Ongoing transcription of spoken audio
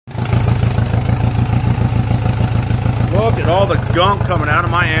Look at all the gunk coming out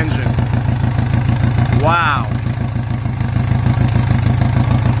of my engine. Wow.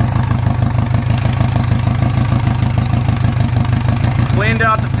 Cleaned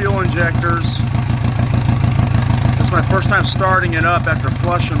out the fuel injectors. This is my first time starting it up after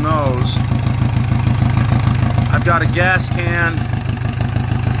flushing those. I've got a gas can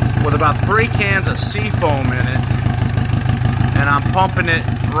with about 3 cans of Seafoam in it, and I'm pumping it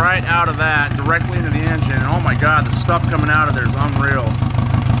right out of that directly into the engine. And oh my god, the stuff coming out of there is unreal.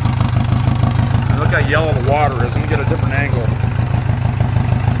 And look how yellow the water is. Let me get a different angle.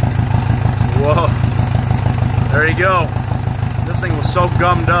 Whoa. There you go. This thing was so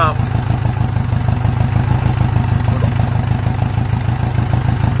gummed up.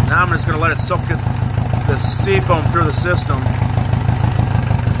 Now I'm just going to let it soak the Seafoam through the system.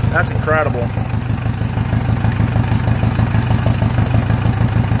 That's incredible.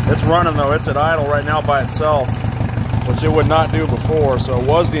 It's running though. It's at idle right now by itself, which it would not do before. So it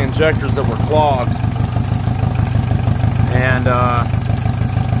was the injectors that were clogged. And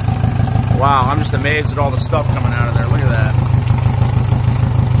wow, I'm just amazed at all the stuff coming out of there. Look at that.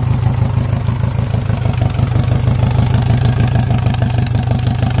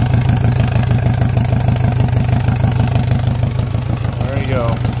 There you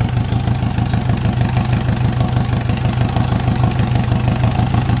go.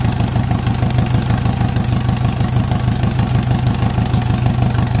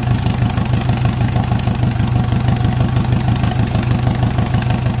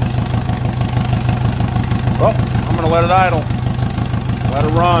 Well, I'm going to let it idle. Let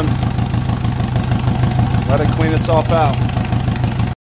it run. Let it clean itself out.